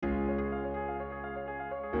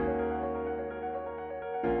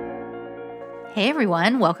Hey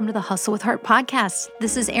everyone, welcome to the Hustle with Heart podcast.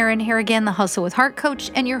 This is Erin Harrigan, the Hustle with Heart coach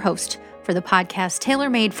and your host for the podcast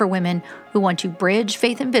tailor-made for women who want to bridge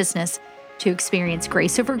faith and business to experience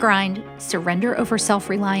grace over grind, surrender over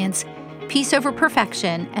self-reliance, peace over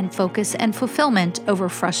perfection, and focus and fulfillment over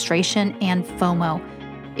frustration and FOMO.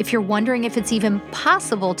 If you're wondering if it's even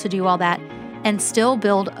possible to do all that and still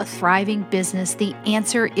build a thriving business, the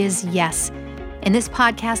answer is yes. In this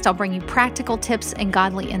podcast, I'll bring you practical tips and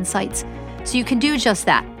godly insights so you can do just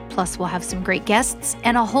that. Plus, we'll have some great guests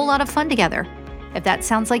and a whole lot of fun together. If that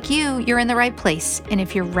sounds like you, you're in the right place. And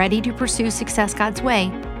if you're ready to pursue success God's way,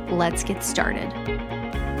 let's get started.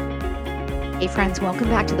 Hey friends, welcome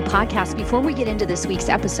back to the podcast. Before we get into this week's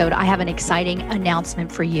episode, I have an exciting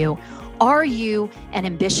announcement for you. Are you an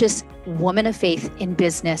ambitious woman of faith in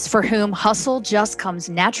business for whom hustle just comes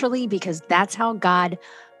naturally because that's how God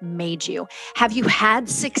made you? Have you had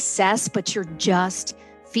success, but you're just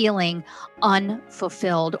feeling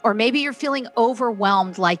unfulfilled? Or maybe you're feeling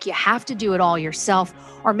overwhelmed, like you have to do it all yourself.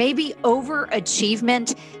 Or maybe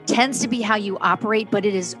overachievement tends to be how you operate, but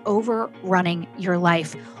it is overrunning your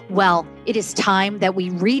life. Well, it is time that we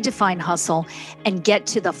redefine hustle and get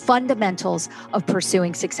to the fundamentals of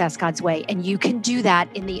pursuing success God's way. And you can do that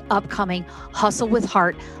in the upcoming Hustle with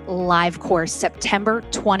Heart live course, September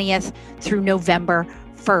 20th through November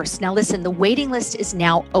 1st. Now listen, the waiting list is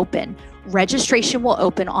now open. Registration will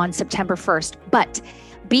open on September 1st, but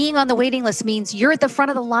being on the waiting list means you're at the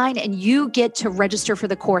front of the line and you get to register for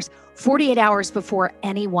the course 48 hours before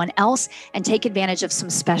anyone else and take advantage of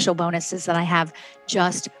some special bonuses that I have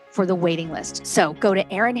just for the waiting list. So go to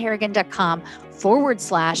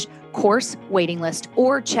erinharrigan.com/course waiting list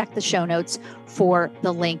or check the show notes for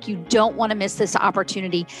the link. You don't want to miss this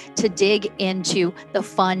opportunity to dig into the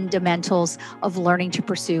fundamentals of learning to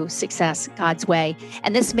pursue success God's way.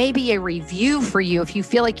 And this may be a review for you if you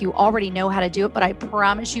feel like you already know how to do it, but I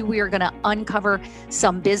promise you we are going to uncover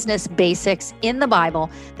some business basics in the Bible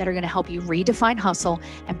that are going to help you redefine hustle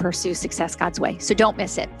and pursue success God's way. So don't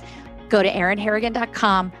miss it. Go to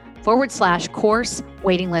erinharrigan.com/course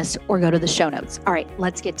waiting list or go to the show notes. All right,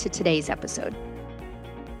 let's get to today's episode.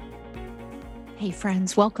 Hey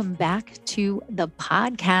friends, welcome back to the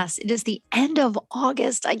podcast. It is the end of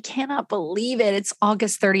August. I cannot believe it. It's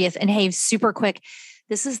August 30th. And hey, super quick,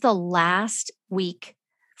 this is the last week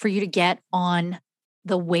for you to get on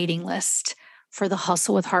the waiting list for the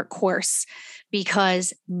Hustle with Heart course,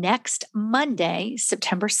 because next Monday,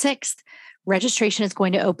 September 6th, registration is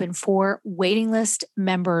going to open for waiting list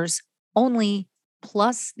members only,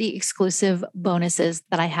 plus the exclusive bonuses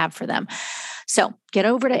that I have for them. So get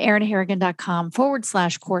over to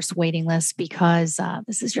erinharrigan.com/course waiting list because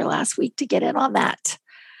this is your last week to get in on that.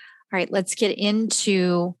 All right, let's get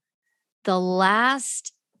into the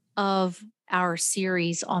last of our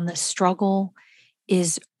series on the struggle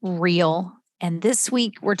is real. And this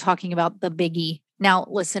week we're talking about the biggie. Now,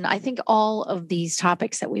 listen, I think all of these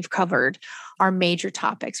topics that we've covered are major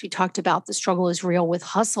topics. We talked about the struggle is real with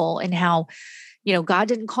hustle and how, God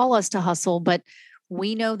didn't call us to hustle, but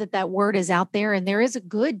we know that that word is out there and there is a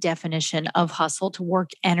good definition of hustle, to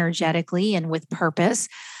work energetically and with purpose.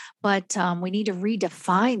 But we need to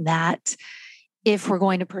redefine that if we're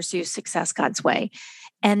going to pursue success God's way.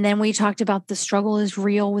 And then we talked about the struggle is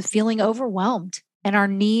real with feeling overwhelmed and our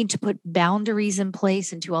need to put boundaries in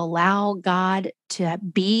place and to allow God to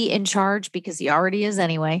be in charge, because he already is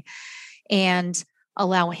anyway, and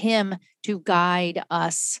allow him to guide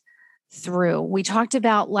us through. We talked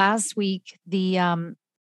about last week the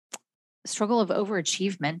struggle of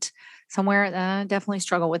overachievement. Somewhere, definitely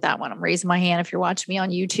struggle with that one. I'm raising my hand if you're watching me on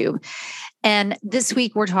YouTube. And this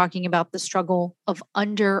week we're talking about the struggle of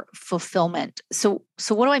under fulfillment. So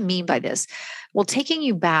what do I mean by this? Well, taking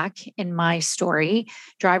you back in my story,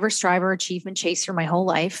 driver, striver, achievement chaser, my whole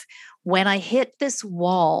life, when I hit this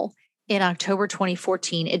wall in October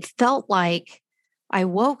 2014, it felt like I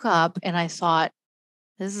woke up and I thought,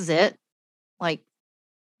 this is it. Like,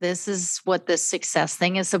 this is what this success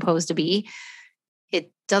thing is supposed to be.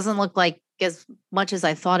 It doesn't look like as much as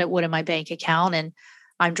I thought it would in my bank account. And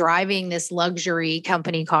I'm driving this luxury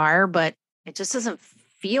company car, but it just doesn't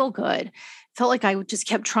feel good. It felt like I just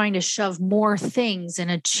kept trying to shove more things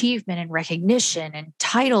and achievement and recognition and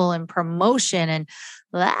title and promotion and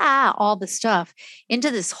all the stuff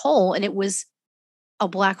into this hole. And it was a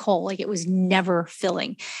black hole. Like, it was never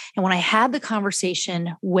filling. And when I had the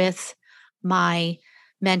conversation with my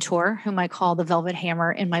mentor, whom I call the Velvet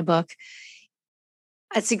Hammer in my book,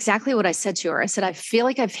 that's exactly what I said to her. I said, I feel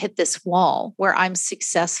like I've hit this wall where I'm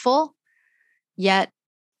successful, yet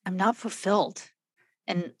I'm not fulfilled.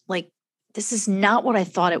 And like, this is not what I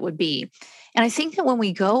thought it would be. And I think that when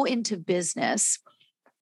we go into business,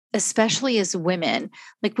 especially as women,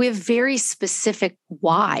 like we have very specific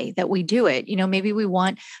why that we do it. Maybe we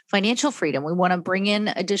want financial freedom. We want to bring in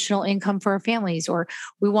additional income for our families, or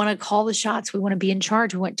we want to call the shots. We want to be in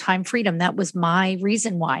charge. We want time freedom. That was my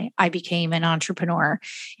reason why I became an entrepreneur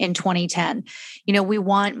in 2010. We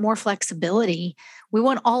want more flexibility. We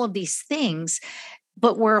want all of these things,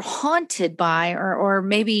 but we're haunted by, or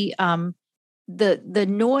maybe the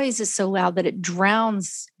noise is so loud that it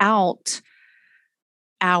drowns out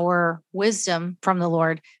our wisdom from the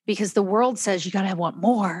Lord, because the world says you got to want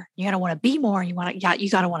more, you got to want to be more, you got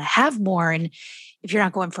to want to have more, and if you're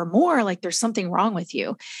not going for more, like there's something wrong with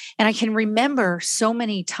you. And I can remember so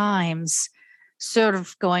many times sort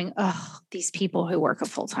of going, oh, these people who work a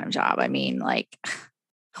full-time job, I mean, like,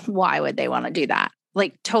 why would they want to do that?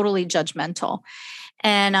 Like totally judgmental.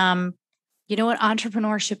 And you know what?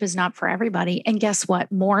 Entrepreneurship is not for everybody. And guess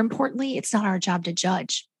what? More importantly, it's not our job to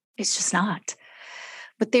judge. It's just not.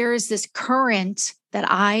 But there is this current that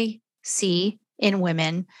I see in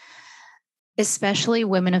women, especially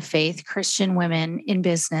women of faith, Christian women in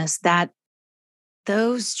business, that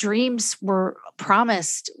those dreams were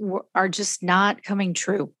promised are just not coming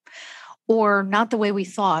true, or not the way we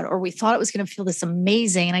thought, or we thought it was going to feel this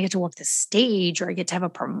amazing and I get to walk the stage, or I get to have a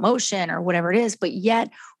promotion, or whatever it is, but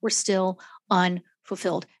yet we're still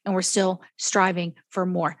unfulfilled and we're still striving for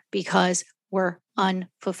more because we're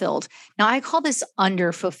unfulfilled. Now, I call this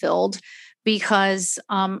underfulfilled because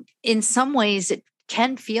in some ways it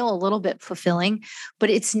can feel a little bit fulfilling, but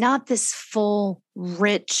it's not this full,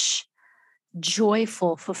 rich,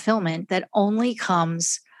 joyful fulfillment that only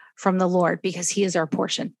comes from the Lord, because He is our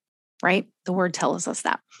portion, right? The Word tells us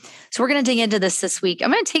that. So we're going to dig into this week.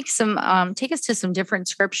 I'm going to take us to some different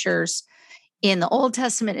scriptures in the Old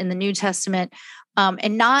Testament, in the New Testament,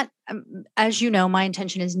 and not, as you know, my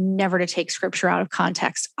intention is never to take scripture out of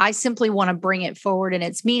context. I simply want to bring it forward in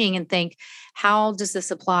its meaning and think, how does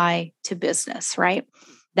this apply to business, right?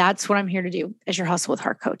 That's what I'm here to do as your Hustle with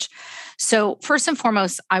Heart coach. So first and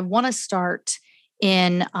foremost, I want to start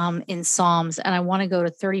in Psalms, and I want to go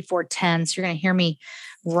to 34:10. So you're going to hear me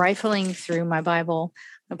rifling through my Bible.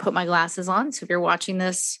 I'm going to put my glasses on. So if you're watching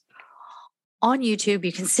this on YouTube,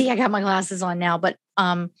 you can see I got my glasses on now, but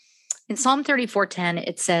in Psalm 34:10,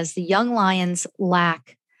 it says, the young lions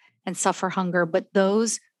lack and suffer hunger, but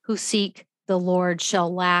those who seek the Lord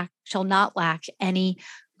shall not lack any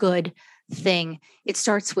good thing. It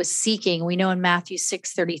starts with seeking. We know in Matthew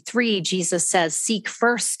 6:33, Jesus says, seek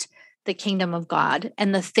first the kingdom of God,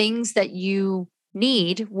 and the things that you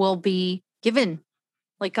need will be given.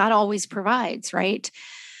 Like God always provides, right?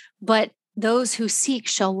 But those who seek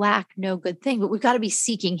shall lack no good thing. But we've got to be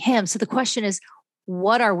seeking Him. So the question is,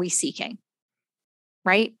 what are we seeking?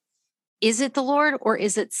 Right? Is it the Lord, or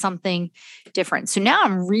is it something different? So now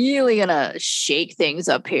I'm really going to shake things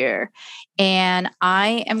up here. And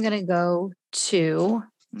I am going to go to,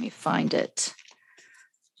 let me find it.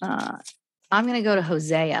 I'm going to go to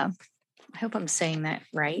Hosea. I hope I'm saying that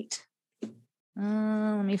right.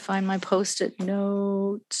 Let me find my Post-it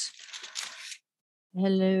note.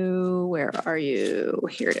 Hello, where are you?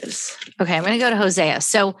 Here it is. Okay, I'm going to go to Hosea.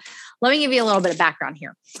 So let me give you a little bit of background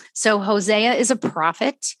here. So Hosea is a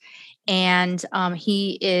prophet, and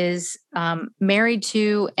he is married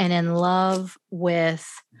to and in love with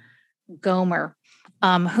Gomer,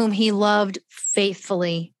 whom he loved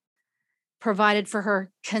faithfully, provided for her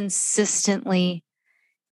consistently,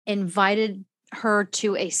 invited her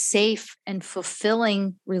to a safe and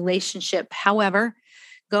fulfilling relationship. However,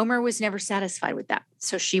 Gomer was never satisfied with that.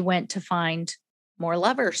 So she went to find more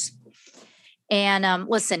lovers. And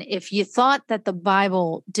listen, if you thought that the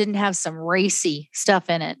Bible didn't have some racy stuff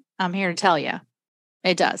in it, I'm here to tell you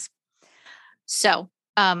it does. So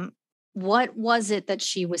what was it that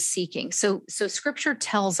she was seeking? So scripture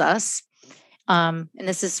tells us, and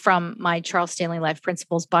this is from my Charles Stanley Life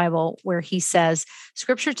Principles Bible, where he says,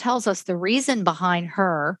 scripture tells us the reason behind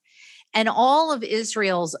her and all of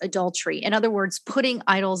Israel's adultery, in other words, putting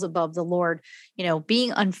idols above the Lord,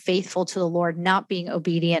 being unfaithful to the Lord, not being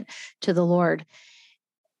obedient to the Lord,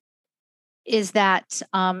 is that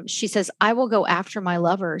she says, I will go after my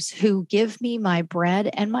lovers who give me my bread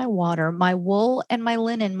and my water, my wool and my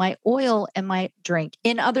linen, my oil and my drink.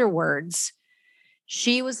 In other words,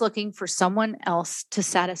 she was looking for someone else to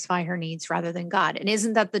satisfy her needs rather than God. And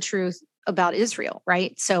isn't that the truth about Israel,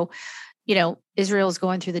 right? So, Israel's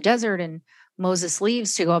going through the desert, and Moses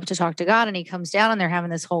leaves to go up to talk to God, and he comes down, and they're having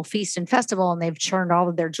this whole feast and festival, and they've turned all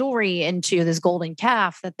of their jewelry into this golden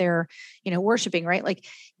calf that they're, worshiping, right? Like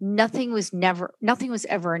nothing was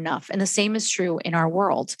ever enough. And the same is true in our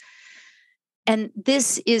world. And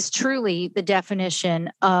this is truly the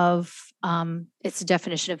definition of, it's a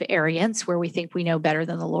definition of arrogance, where we think we know better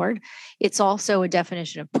than the Lord. It's also a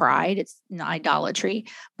definition of pride. It's an idolatry,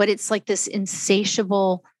 but it's like this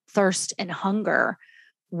insatiable thirst and hunger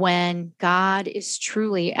when God is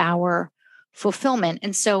truly our fulfillment.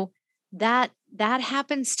 And so that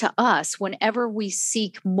happens to us whenever we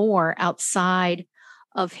seek more outside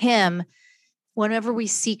of Him, whenever we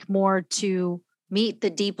seek more to meet the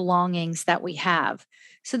deep longings that we have.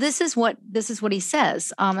 So this is what he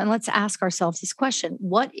says. And let's ask ourselves this question: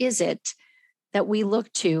 what is it that we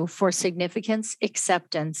look to for significance,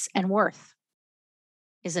 acceptance, and worth?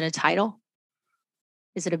 Is it a title?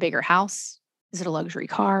 Is it a bigger house? Is it a luxury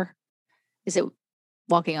car? Is it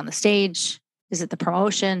walking on the stage? Is it the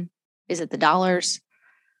promotion? Is it the dollars?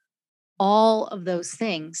 All of those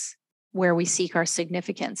things where we seek our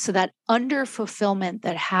significance. So that under fulfillment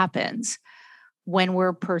that happens when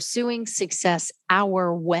we're pursuing success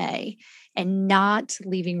our way and not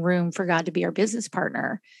leaving room for God to be our business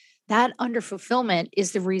partner, that under fulfillment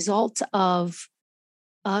is the result of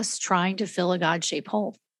us trying to fill a God-shaped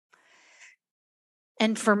hole.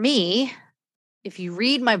 And for me, if you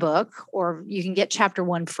read my book, or you can get chapter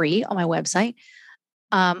 1 free on my website,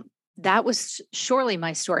 that was surely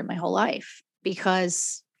my story my whole life,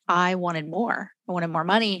 because I wanted more. I wanted more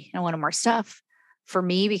money. I wanted more stuff for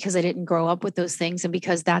me, because I didn't grow up with those things, and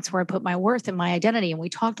because that's where I put my worth and my identity. And we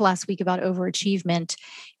talked last week about overachievement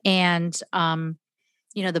and,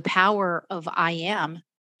 the power of I am,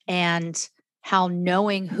 and how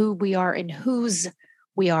knowing who we are and whose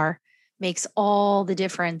we are makes all the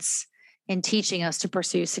difference in teaching us to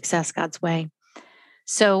pursue success God's way.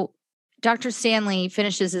 So Dr. Stanley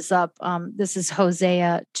finishes this up. This is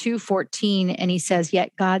Hosea 2:14, and he says,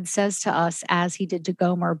 "Yet God says to us, as he did to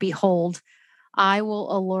Gomer, behold, I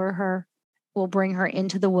will allure her, will bring her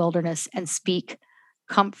into the wilderness and speak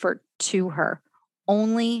comfort to her."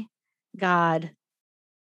 Only God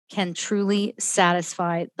can truly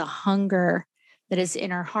satisfy the hunger that is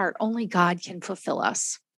in our heart. Only God can fulfill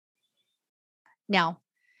us. Now,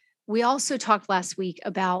 we also talked last week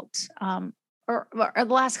about, or the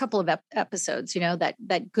last couple of episodes,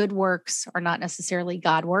 that good works are not necessarily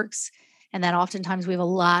God works. And that oftentimes we have a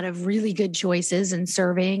lot of really good choices in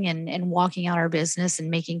serving and walking out our business and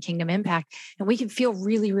making kingdom impact. And we can feel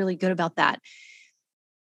really, really good about that.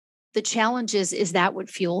 The challenge is that what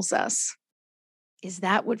fuels us? Is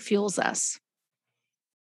that what fuels us?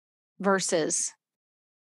 Versus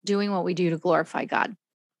doing what we do to glorify God.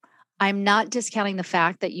 I'm not discounting the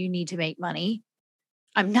fact that you need to make money.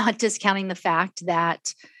 I'm not discounting the fact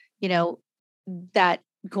that, that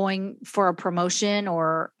going for a promotion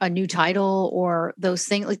or a new title or those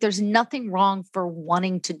things, like there's nothing wrong for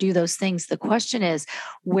wanting to do those things. The question is,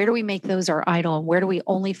 where do we make those our idol? And where do we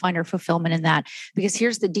only find our fulfillment in that? Because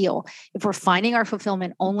here's the deal. If we're finding our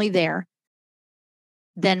fulfillment only there,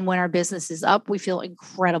 then when our business is up, we feel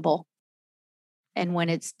incredible. And when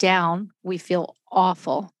it's down, we feel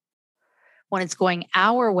awful. When it's going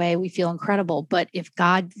our way, we feel incredible. But if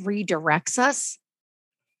God redirects us,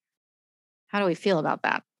 how do we feel about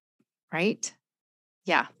that? Right?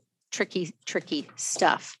 Yeah. Tricky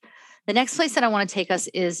stuff. The next place that I want to take us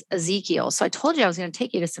is Ezekiel. So I told you I was going to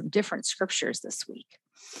take you to some different scriptures this week.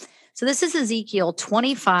 So this is Ezekiel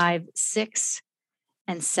 25, 6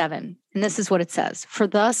 and 7. And this is what it says. "For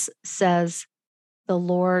thus says the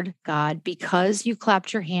Lord God, because you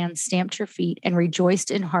clapped your hands, stamped your feet, and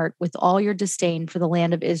rejoiced in heart with all your disdain for the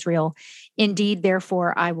land of Israel. Indeed,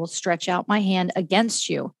 therefore, I will stretch out my hand against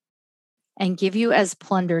you and give you as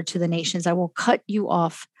plunder to the nations. I will cut you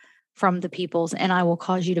off from the peoples, and I will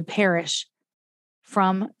cause you to perish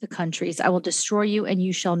from the countries. I will destroy you, and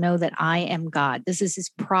you shall know that I am God." This is his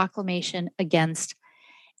proclamation against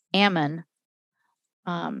Ammon,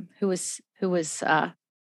 who was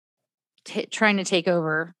trying to take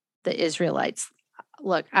over the Israelites.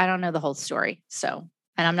 Look, I don't know the whole story. So,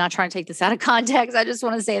 and I'm not trying to take this out of context. I just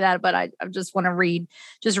want to say that, but I just want to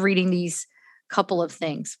reading these couple of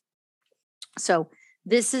things. So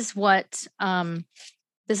this is what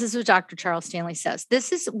Dr. Charles Stanley says.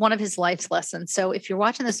 This is one of his life's lessons. So if you're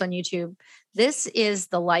watching this on YouTube, this is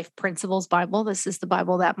the Life Principles Bible. This is the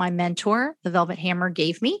Bible that my mentor, the Velvet Hammer,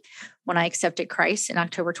 gave me when I accepted Christ in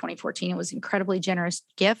October 2014. It was an incredibly generous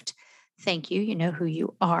gift. Thank you. You know who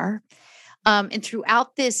you are. And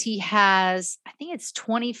throughout this, he has, I think it's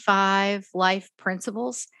 25 life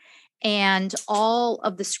principles and all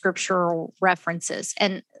of the scriptural references.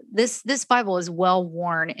 And this Bible is well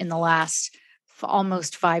worn in the last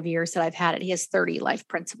almost 5 years that I've had it. He has 30 life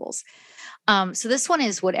principles. So this one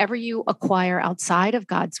is, whatever you acquire outside of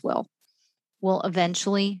God's will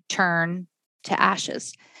eventually turn to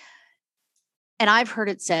ashes. And I've heard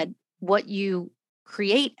it said, what you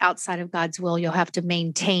create outside of God's will, you'll have to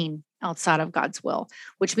maintain outside of God's will,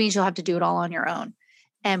 which means you'll have to do it all on your own.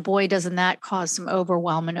 And boy, doesn't that cause some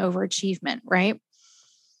overwhelm and overachievement, right?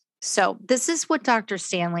 So this is what Dr.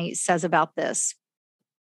 Stanley says about this.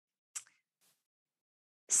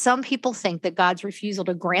 Some people think that God's refusal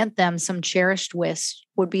to grant them some cherished wish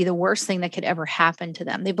would be the worst thing that could ever happen to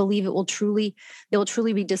them. They believe they will truly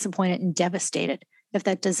be disappointed and devastated if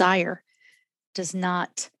that desire does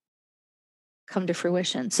not come to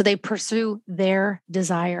fruition. So they pursue their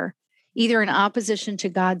desire, either in opposition to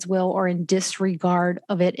God's will or in disregard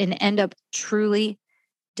of it, and end up truly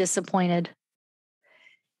disappointed.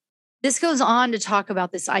 This goes on to talk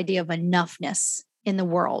about this idea of enoughness in the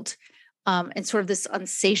world. And sort of this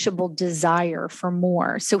unsatiable desire for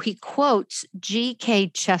more. So he quotes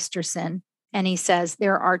G.K. Chesterton, and he says,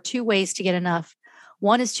 there are two ways to get enough.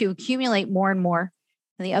 One is to accumulate more and more,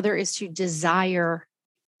 and the other is to desire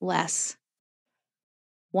less.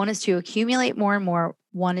 One is to accumulate more and more.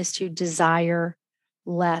 One is to desire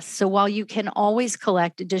less. So while you can always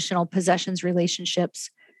collect additional possessions, relationships,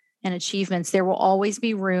 and achievements, there will always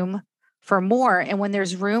be room for more. And when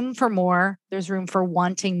there's room for more, there's room for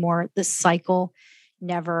wanting more. The cycle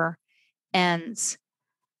never ends.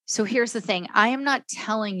 So here's the thing. I am not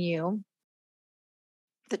telling you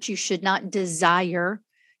that you should not desire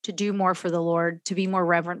to do more for the Lord, to be more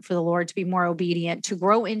reverent for the Lord, to be more obedient, to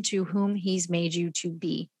grow into whom he's made you to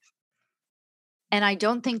be. And I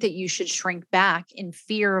don't think that you should shrink back in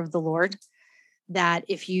fear of the Lord, that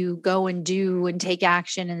if you go and do and take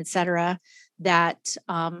action and et cetera, that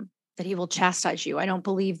he will chastise you. I don't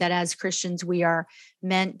believe that as Christians, we are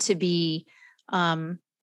meant to be,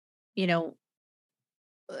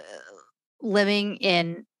 living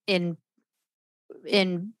in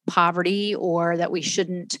poverty, or that we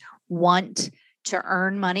shouldn't want to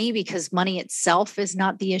earn money, because money itself is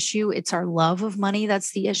not the issue. It's our love of money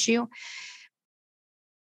that's the issue.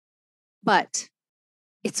 But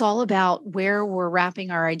it's all about where we're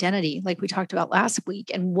wrapping our identity, like we talked about last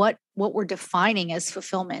week, and what we're defining as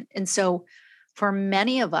fulfillment. And so for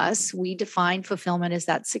many of us, we define fulfillment as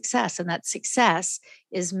that success, and that success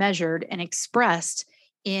is measured and expressed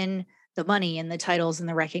in the money and the titles and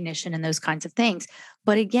the recognition and those kinds of things.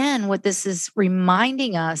 But again, what this is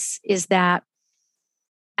reminding us is that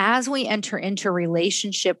as we enter into a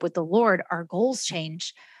relationship with the Lord, our goals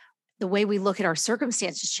change. The way we look at our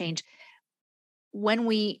circumstances change. When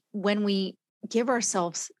we give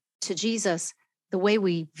ourselves to Jesus, the way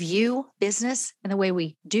we view business and the way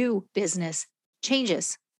we do business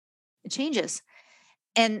changes. It changes.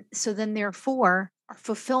 And so then therefore, our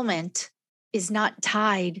fulfillment is not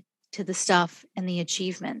tied to the stuff and the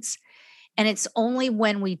achievements. And it's only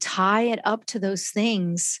when we tie it up to those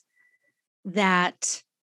things that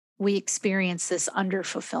we experience this under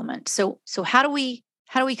fulfillment. So how do we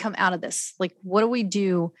come out of this? Like, what do we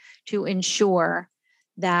do to ensure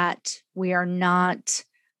that we are not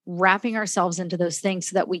wrapping ourselves into those things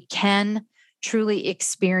so that we can truly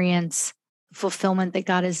experience fulfillment that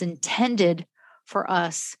God has intended for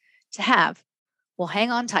us to have? Well,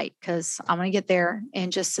 hang on tight, because I'm going to get there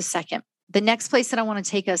in just a second. The next place that I want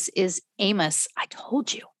to take us is Amos. I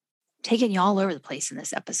told you, I'm taking you all over the place in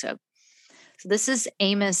this episode. So this is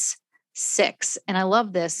Amos 6. And I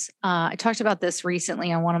love this. I talked about this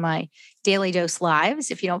recently on one of my Daily Dose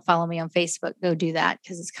lives. If you don't follow me on Facebook, go do that,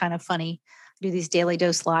 because it's kind of funny. I do these Daily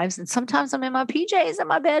Dose lives, and sometimes I'm in my PJs and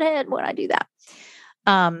my bedhead when I do that.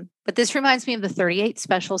 But this reminds me of the 38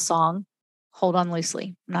 special song, Hold On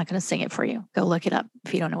Loosely. I'm not going to sing it for you. Go look it up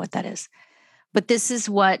if you don't know what that is. But this is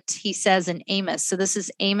what he says in Amos. So this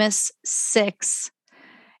is Amos 6.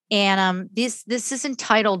 And this is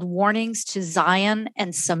entitled Warnings to Zion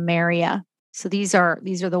and Samaria. So these are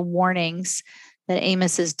the warnings that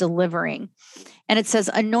Amos is delivering. And it says,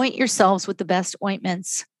 anoint yourselves with the best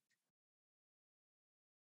ointments,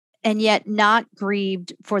 and yet not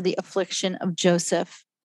grieved for the affliction of Joseph.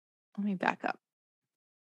 Let me back up.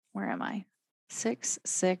 Where am I? 6,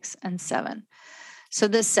 6, and 7. So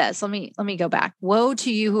this says, let me go back. Woe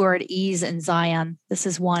to you who are at ease in Zion. This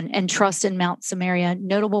is 1. And trust in Mount Samaria,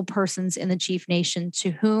 notable persons in the chief nation,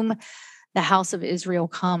 to whom the house of Israel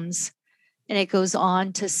comes. And it goes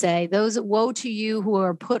on to say, woe to you who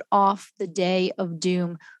are put off the day of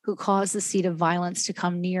doom, who cause the seat of violence to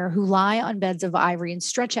come near, who lie on beds of ivory and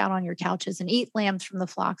stretch out on your couches and eat lambs from the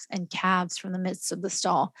flocks and calves from the midst of the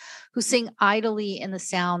stall, who sing idly to the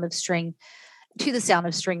sound of stringed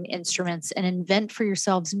instruments, and invent for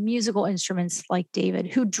yourselves musical instruments like David,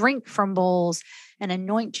 who drink from bowls and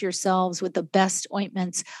anoint yourselves with the best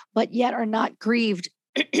ointments, but yet are not grieved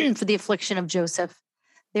for the affliction of Joseph.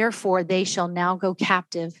 Therefore, they shall now go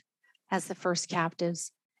captive as the first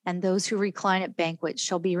captives, and those who recline at banquets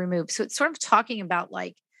shall be removed. So it's sort of talking about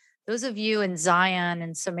like those of you in Zion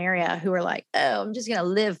and Samaria who are like, oh, I'm just going to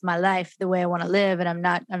live my life the way I want to live, and I'm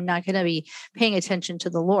not going to be paying attention to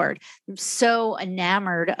the Lord. I'm so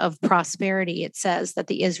enamored of prosperity, it says that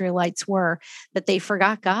the Israelites were, that they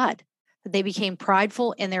forgot God, that they became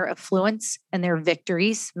prideful in their affluence and their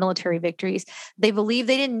victories, military victories. They believed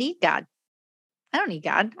they didn't need God. I don't need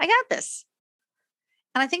God. I got this.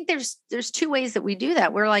 And I think there's two ways that we do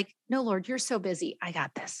that. We're like, no, Lord, you're so busy. I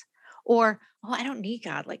got this. Or, oh, I don't need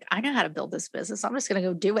God. Like, I know how to build this business. I'm just going to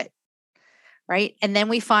go do it. Right. And then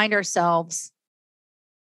we find ourselves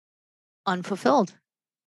unfulfilled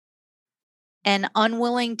and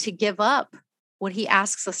unwilling to give up what he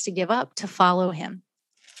asks us to give up to follow him.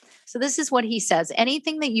 So this is what he says.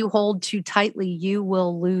 Anything that you hold too tightly, you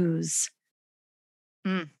will lose.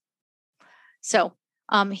 So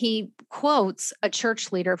he quotes a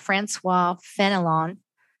church leader, Francois Fenelon,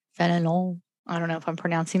 I don't know if I'm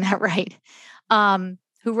pronouncing that right,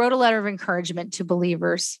 who wrote a letter of encouragement to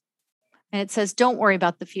believers. And it says, don't worry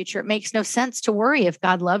about the future. It makes no sense to worry if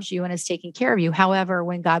God loves you and is taking care of you. However,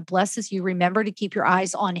 when God blesses you, remember to keep your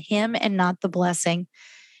eyes on him and not the blessing.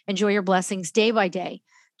 Enjoy your blessings day by day,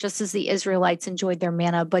 just as the Israelites enjoyed their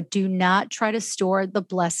manna, but do not try to store the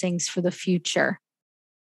blessings for the future.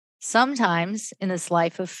 Sometimes in this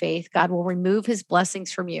life of faith, God will remove his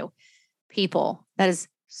blessings from you. People, that is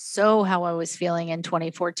so how I was feeling in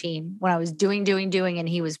 2014 when I was doing, and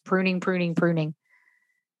he was pruning.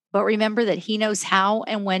 But remember that he knows how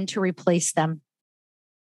and when to replace them.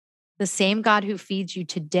 The same God who feeds you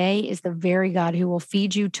today is the very God who will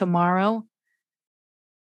feed you tomorrow.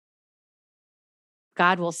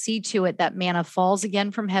 God will see to it that manna falls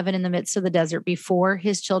again from heaven in the midst of the desert before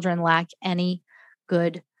his children lack any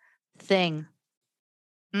good thing.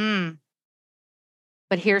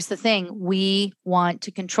 But here's the thing. We want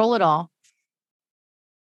to control it all.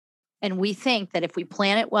 And we think that if we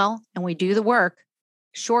plan it well and we do the work,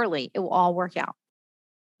 surely it will all work out.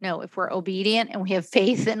 No, if we're obedient and we have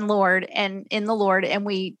faith in Lord and in the Lord, and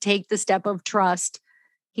we take the step of trust,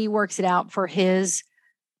 he works it out for his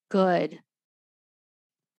good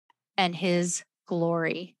and his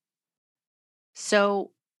glory.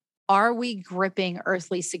 So are we gripping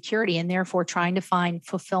earthly security and therefore trying to find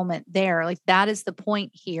fulfillment there? Like, that is the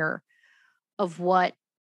point here of what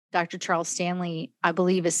Dr. Charles Stanley, I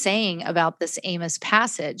believe, is saying about this Amos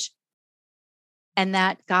passage. And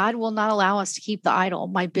that God will not allow us to keep the idol.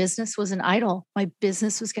 My business was an idol. My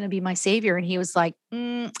business was going to be my savior. And he was like,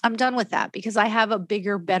 I'm done with that because I have a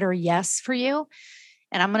bigger, better yes for you.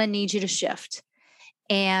 And I'm going to need you to shift.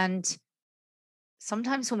 And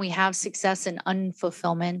sometimes when we have success in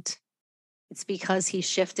unfulfillment, it's because he's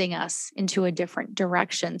shifting us into a different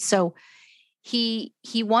direction. So he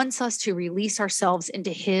wants us to release ourselves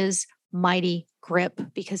into his mighty grip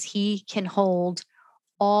because he can hold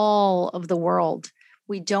all of the world.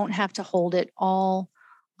 We don't have to hold it all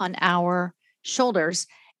on our shoulders,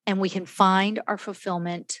 and we can find our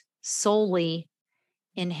fulfillment solely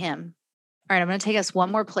in him. All right, I'm going to take us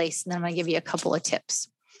one more place, and then I'm going to give you a couple of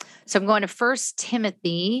tips. So I'm going to 1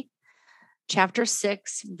 Timothy chapter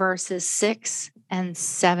 6, verses 6 and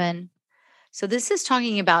 7. So this is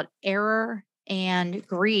talking about error and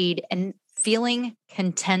greed and feeling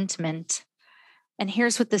contentment. And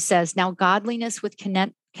here's what this says. Now, godliness with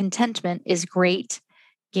contentment is great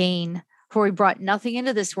gain, for we brought nothing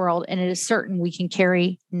into this world, and it is certain we can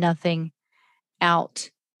carry nothing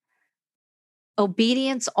out.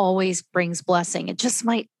 Obedience always brings blessing. It just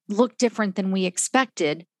might look different than we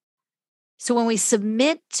expected. So when we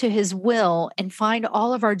submit to his will and find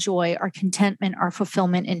all of our joy, our contentment, our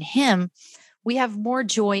fulfillment in him, we have more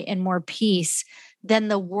joy and more peace than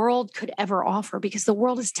the world could ever offer, because the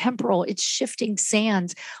world is temporal. It's shifting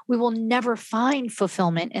sands. We will never find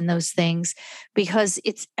fulfillment in those things because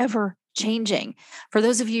it's ever changing. For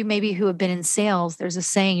those of you maybe who have been in sales, there's a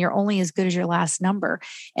saying, you're only as good as your last number.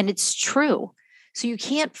 And it's true. So you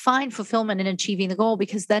can't find fulfillment in achieving the goal,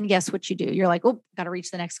 because then guess what you do? You're like, oh, got to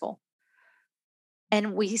reach the next goal.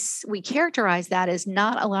 And we characterize that as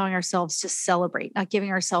not allowing ourselves to celebrate, not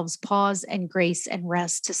giving ourselves pause and grace and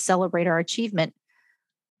rest to celebrate our achievement.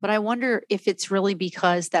 But I wonder if it's really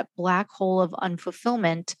because that black hole of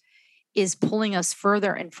unfulfillment is pulling us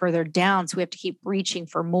further and further down. So we have to keep reaching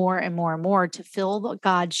for more and more and more to fill the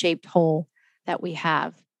God-shaped hole that we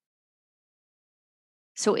have.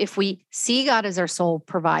 So if we see God as our sole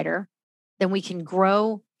provider, then we can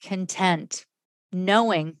grow content,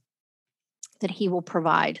 knowing that he will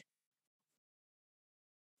provide.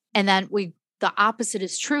 And then we the opposite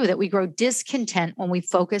is true, that we grow discontent when we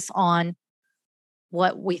focus on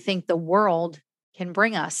what we think the world can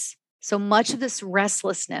bring us. So much of this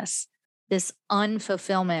restlessness, this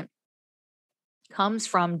unfulfillment, comes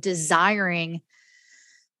from desiring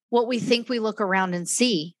what we think we look around and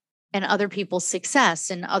see, and other people's success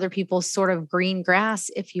and other people's sort of green grass,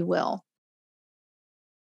 if you will.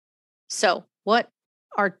 So, what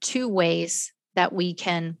are two ways that we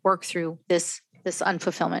can work through this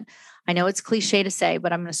unfulfillment? I know it's cliche to say,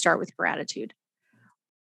 but I'm going to start with gratitude.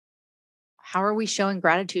 How are we showing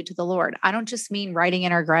gratitude to the Lord? I don't just mean writing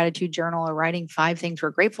in our gratitude journal or writing 5 things we're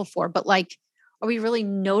grateful for, but like, are we really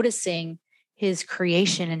noticing his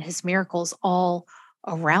creation and his miracles all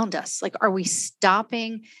around us? Like, are we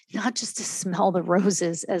stopping not just to smell the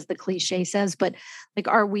roses, as the cliche says, but like,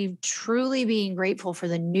 are we truly being grateful for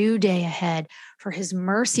the new day ahead, for his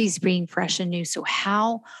mercies being fresh and new? So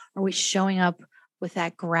how are we showing up with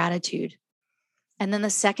that gratitude? And then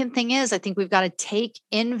the second thing is, I think we've got to take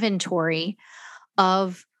inventory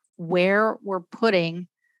of where we're putting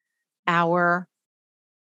our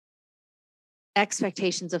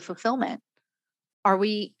expectations of fulfillment. Are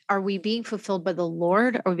we being fulfilled by the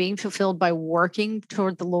Lord? Are we being fulfilled by working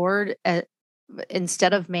toward the Lord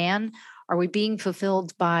instead of man? Are we being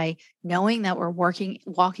fulfilled by knowing that we're walking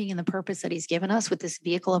in the purpose that he's given us with this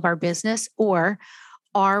vehicle of our business? Or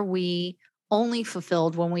are we only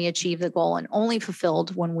fulfilled when we achieve the goal, and only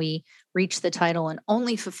fulfilled when we reach the title, and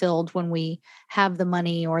only fulfilled when we have the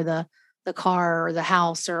money or the car or the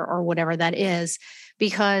house or whatever that is?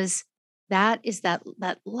 Because that is that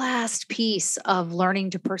last piece of learning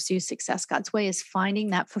to pursue success God's way, is finding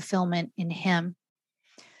that fulfillment in him.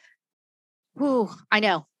 Ooh, I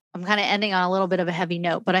know I'm kind of ending on a little bit of a heavy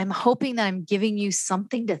note, but I'm hoping that I'm giving you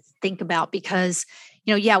something to think about, because,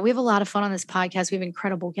 we have a lot of fun on this podcast. We have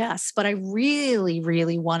incredible guests, but I really,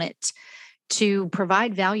 really want it to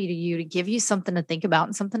provide value to you, to give you something to think about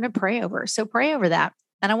and something to pray over. So pray over that.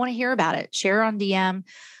 And I want to hear about it. Share on DM,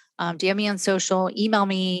 DM me on social, email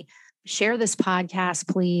me, share this podcast,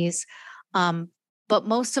 please. But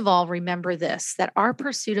most of all, remember this, that our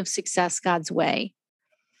pursuit of success God's way,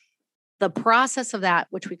 the process of that,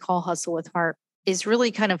 which we call Hustle with Heart, is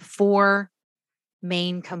really kind of 4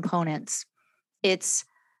 main components. It's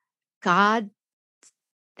God,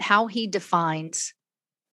 how he defines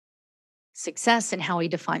success and how he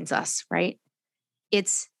defines us, right?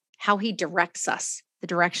 It's how he directs us, the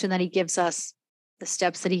direction that he gives us, the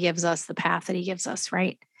steps that he gives us, the path that he gives us,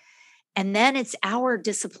 right? And then it's our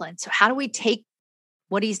discipline. So how do we take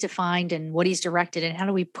what he's defined and what he's directed, and how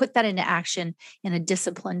do we put that into action in a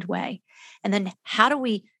disciplined way? And then how do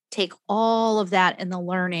we take all of that and the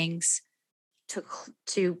learnings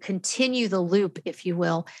to continue the loop, if you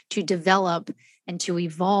will, to develop and to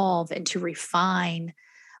evolve and to refine,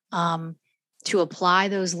 to apply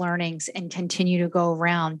those learnings and continue to go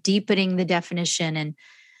around, deepening the definition and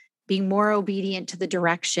being more obedient to the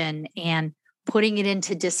direction and putting it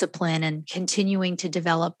into discipline and continuing to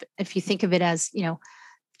develop. If you think of it as,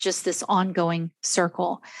 just this ongoing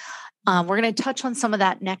circle. We're going to touch on some of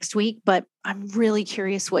that next week, but I'm really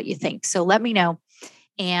curious what you think. So let me know.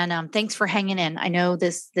 And thanks for hanging in. I know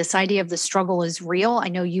this idea of the struggle is real. I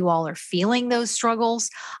know you all are feeling those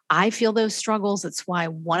struggles. I feel those struggles. That's why I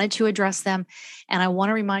wanted to address them. And I want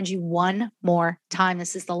to remind you one more time,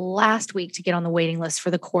 this is the last week to get on the waiting list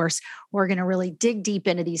for the course. We're going to really dig deep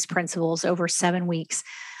into these principles over 7 weeks,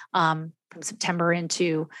 from September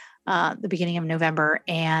into the beginning of November.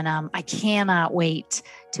 And I cannot wait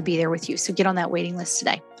to be there with you. So get on that waiting list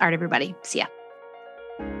today. All right, everybody. See ya.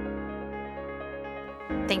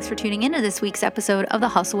 Thanks for tuning into this week's episode of the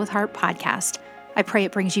Hustle with Heart podcast. I pray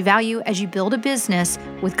it brings you value as you build a business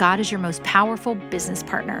with God as your most powerful business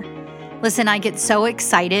partner. Listen, I get so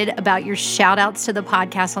excited about your shout outs to the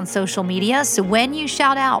podcast on social media. So when you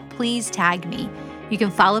shout out, please tag me. You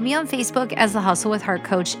can follow me on Facebook as the Hustle with Heart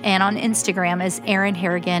Coach and on Instagram as Erin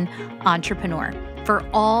Harrigan Entrepreneur. For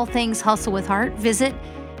all things Hustle with Heart, visit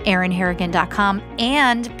erinharrigan.com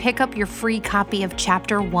and pick up your free copy of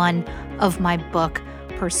Chapter 1 of my book,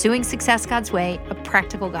 Pursuing Success God's Way, a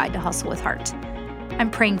practical guide to hustle with heart.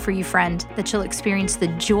 I'm praying for you, friend, that you'll experience the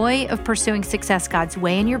joy of pursuing success God's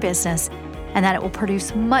way in your business, and that it will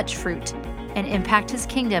produce much fruit and impact his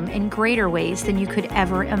kingdom in greater ways than you could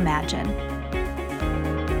ever imagine.